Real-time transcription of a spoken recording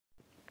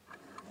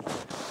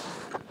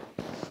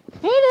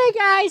Hey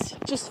guys,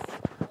 just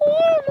 4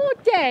 more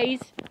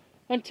days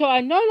until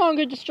I'm no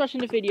longer destroying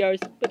the videos,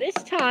 but this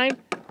time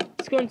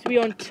it's going to be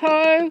on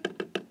Tow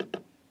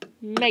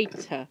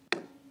Mater.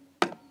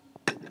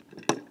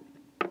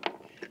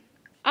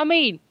 I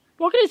mean,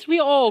 look at this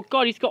wheel. Oh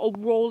god, he's got a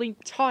rolling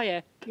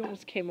tyre. He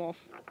almost came off.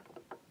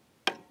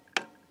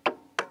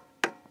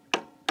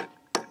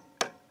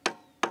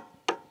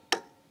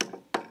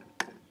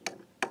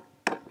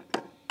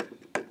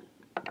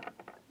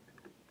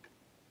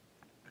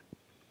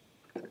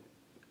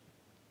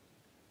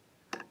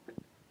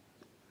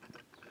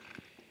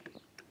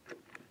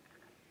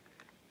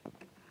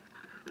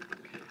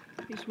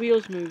 His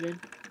wheel's moving.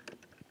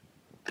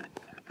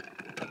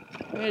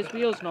 His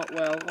wheel's not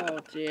well. Oh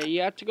dear,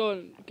 you have to go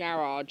in the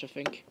garage, I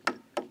think.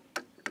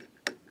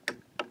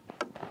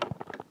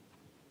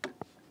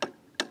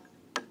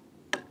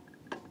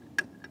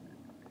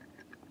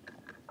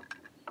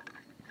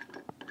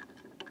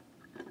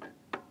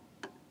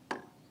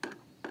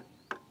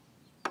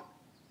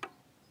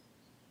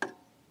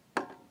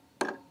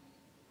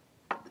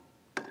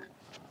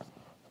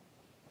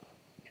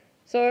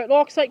 So it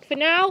looks like for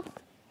now,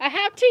 I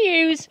have to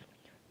use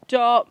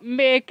the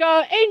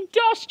Mega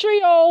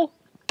Industrial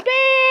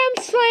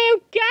Bam Slam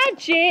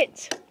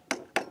Gadget.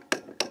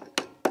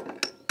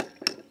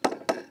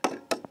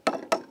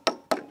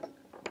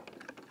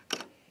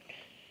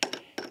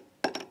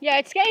 Yeah,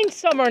 it's getting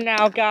summer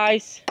now,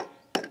 guys.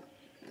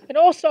 And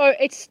also,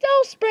 it's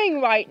still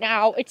spring right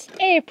now. It's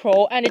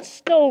April, and it's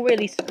still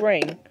really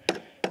spring.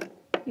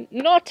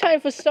 Not time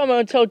for summer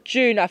until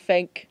June, I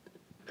think.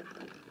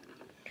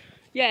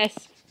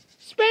 Yes,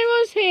 spring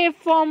was here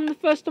from the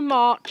 1st of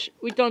March.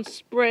 We've done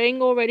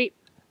spring already.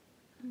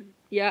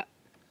 Yeah.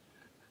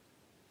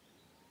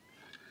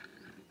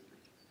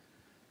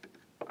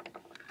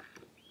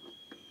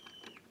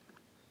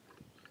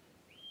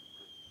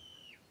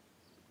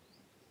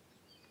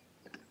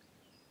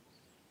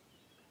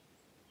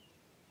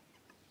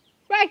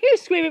 Right,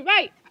 who's screaming?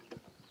 Right.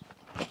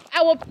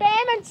 I will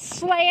bam and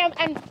slam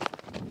and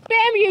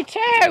bam you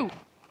too.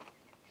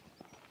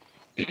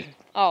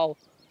 Oh.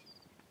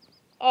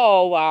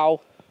 Oh,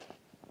 wow.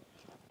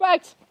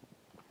 Right.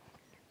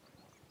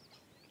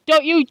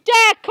 Don't you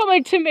dare come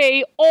into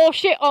me or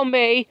shit on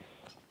me,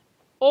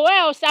 or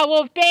else I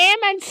will bam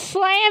and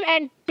slam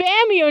and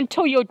bam you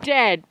until you're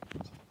dead.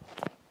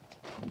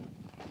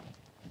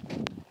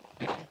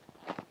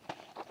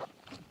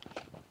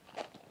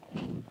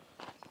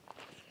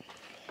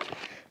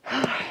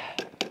 I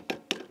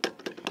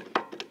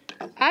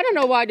don't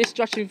know why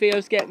destruction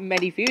videos get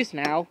many views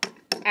now,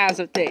 as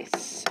of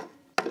this.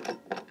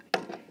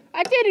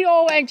 I did the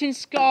all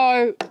engines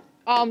go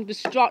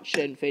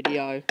destruction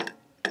video.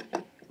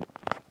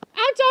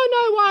 I don't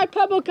know why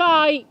Purple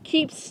Guy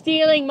keeps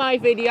stealing my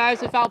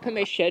videos without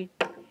permission.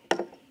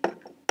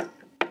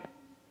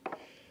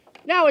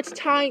 Now it's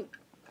time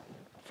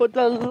for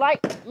the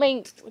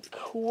Lightning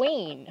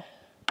Queen.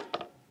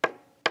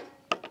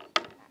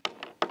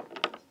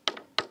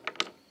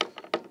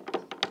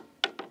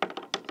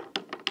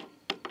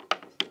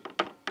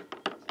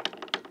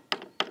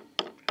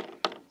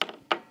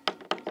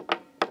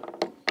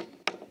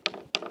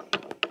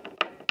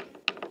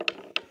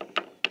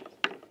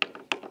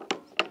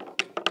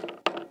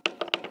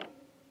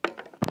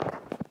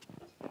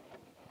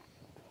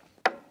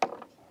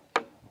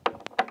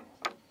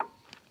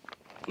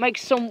 Make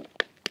some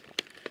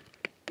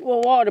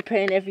water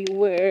paint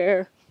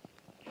everywhere.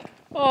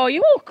 Oh,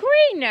 you're all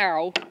green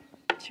now.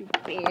 To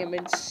bam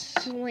and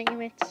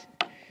slam it.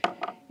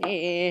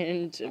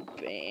 And to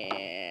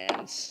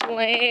bam,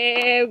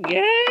 slam,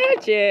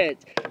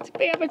 gadget. To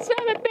bam and slam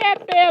it, bam,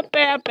 bam,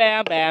 bam,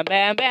 bam, bam,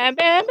 bam, bam,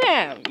 bam,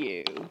 bam.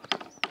 You.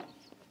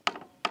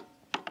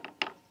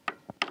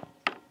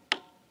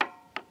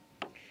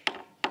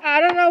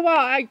 I don't know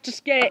why I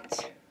just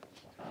get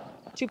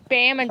to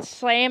bam and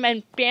slam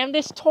and bam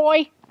this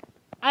toy.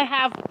 I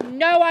have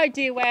no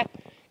idea where.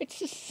 It's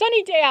a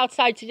sunny day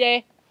outside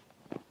today.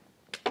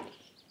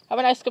 Have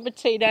a nice cup of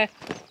tea there.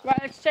 Right,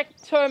 let's check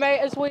Tow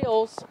Mater's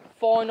wheels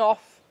falling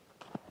off.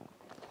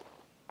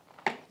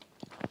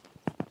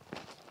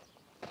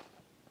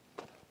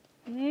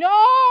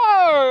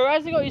 No!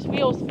 How's he got his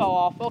wheels fall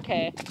off?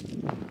 Okay.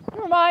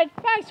 Never mind.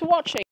 Thanks for watching.